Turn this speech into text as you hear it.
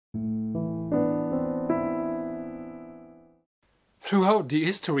Throughout the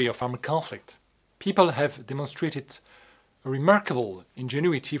history of armed conflict, people have demonstrated a remarkable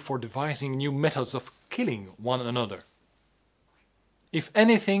ingenuity for devising new methods of killing one another. If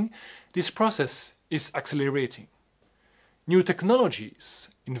anything, this process is accelerating. New technologies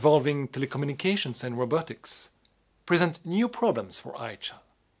involving telecommunications and robotics present new problems for IHL.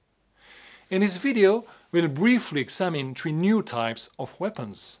 In this video, we'll briefly examine three new types of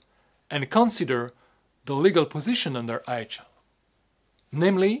weapons and consider the legal position under IHL,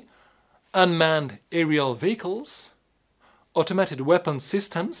 namely unmanned aerial vehicles, automated weapon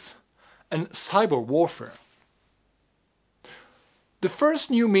systems, and cyber warfare. The first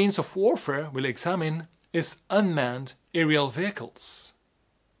new means of warfare we'll examine is unmanned aerial vehicles,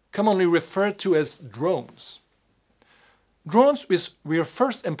 commonly referred to as drones. Drones were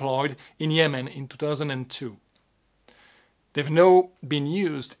first employed in Yemen in 2002. They've now been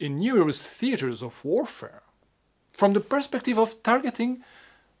used in numerous theaters of warfare. From the perspective of targeting,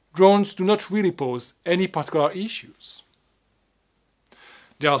 drones do not really pose any particular issues.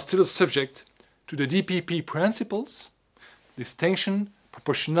 They are still subject to the DPP principles: distinction,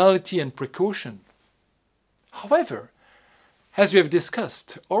 proportionality, and precaution. However, as we have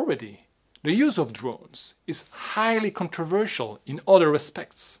discussed already, the use of drones is highly controversial in other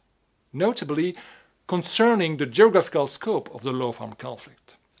respects, notably concerning the geographical scope of the law of armed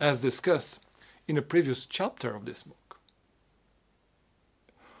conflict, as discussed in a previous chapter of this book.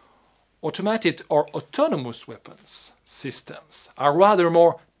 Automated or autonomous weapons systems are rather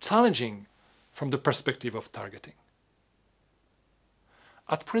more challenging from the perspective of targeting.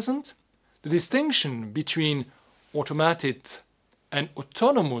 At present, the distinction between automated and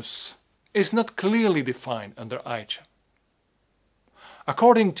autonomous is not clearly defined under IHL.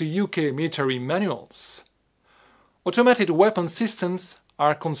 According to UK military manuals, automated weapon systems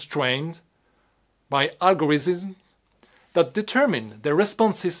are constrained by algorithms that determine their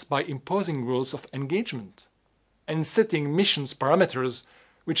responses by imposing rules of engagement and setting missions parameters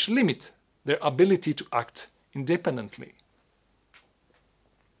which limit their ability to act independently.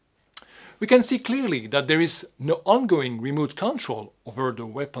 We can see clearly that there is no ongoing remote control over the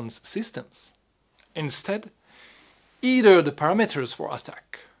weapons systems. Instead, either the parameters for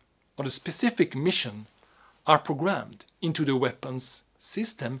attack or the specific mission are programmed into the weapons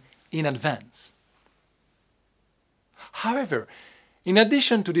system in advance. However, in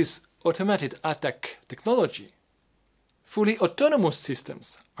addition to this automated attack technology, fully autonomous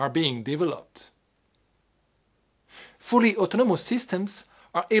systems are being developed. Fully autonomous systems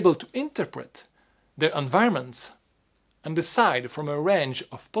are able to interpret their environments and decide from a range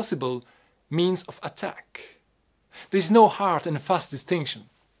of possible means of attack. There is no hard and fast distinction,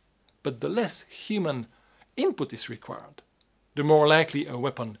 but the less human input is required, the more likely a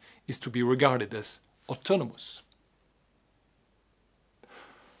weapon is to be regarded as autonomous.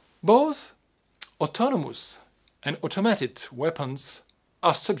 Both autonomous and automated weapons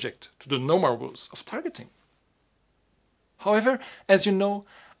are subject to the normal rules of targeting. However, as you know,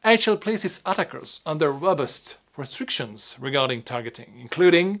 IHL places attackers under robust restrictions regarding targeting,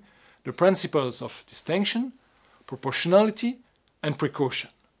 including the principles of distinction, proportionality, and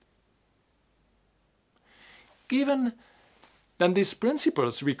precaution. Given that these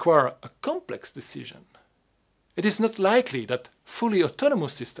principles require a complex decision, it is not likely that fully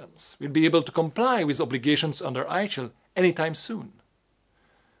autonomous systems will be able to comply with obligations under IHL anytime soon.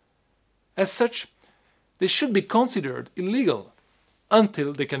 As such, they should be considered illegal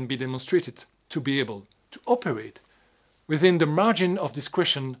until they can be demonstrated to be able to operate within the margin of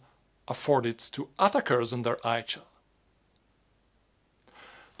discretion afforded to attackers under IHL.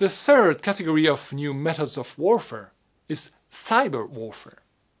 The third category of new methods of warfare is cyber warfare.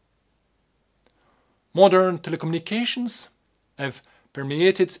 Modern telecommunications have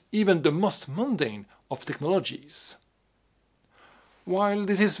permeated even the most mundane of technologies. While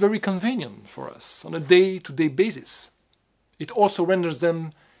this is very convenient for us on a day-to-day basis, it also renders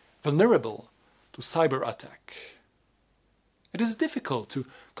them vulnerable to cyber attack. It is difficult to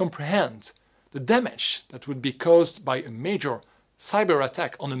comprehend the damage that would be caused by a major cyber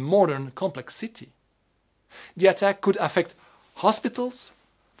attack on a modern complex city. The attack could affect hospitals,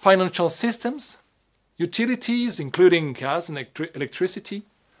 financial systems, utilities including gas and electricity,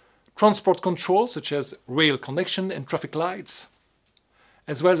 transport control such as rail connection and traffic lights,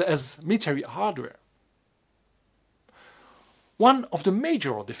 as well as military hardware. One of the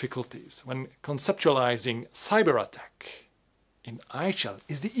major difficulties when conceptualizing cyber attack in IHL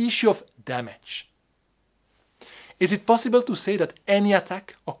is the issue of damage. Is it possible to say that any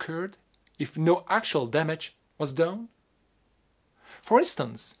attack occurred if no actual damage was done? For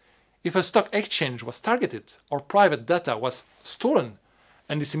instance, if a stock exchange was targeted or private data was stolen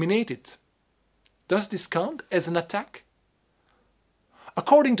and disseminated. Does this count as an attack?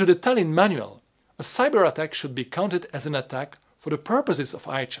 According to the Tallinn Manual, a cyber attack should be counted as an attack for the purposes of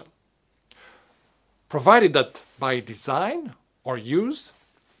IHL, provided that by design or use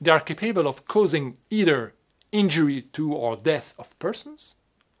they are capable of causing either injury to or death of persons,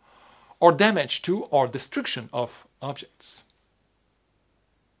 or damage to or destruction of objects.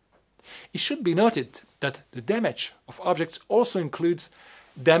 It should be noted that the damage of objects also includes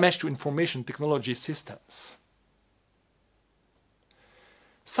damage to information technology systems.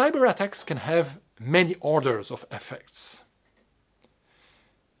 Cyber attacks can have many orders of effects.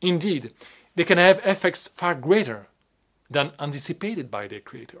 Indeed, they can have effects far greater than anticipated by their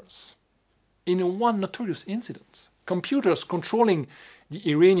creators. In one notorious incident, computers controlling the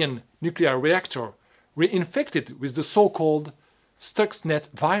Iranian nuclear reactor were infected with the so-called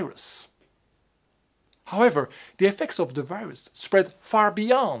Stuxnet virus. However, the effects of the virus spread far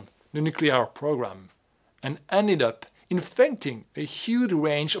beyond the nuclear program and ended up infecting a huge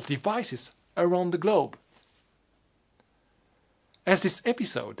range of devices around the globe. As this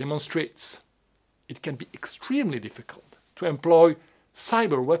episode demonstrates, it can be extremely difficult to employ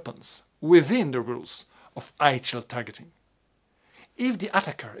cyber weapons within the rules of IHL targeting. If the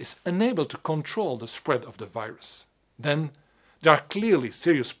attacker is unable to control the spread of the virus, then there are clearly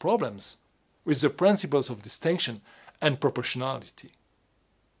serious problems with the principles of distinction and proportionality.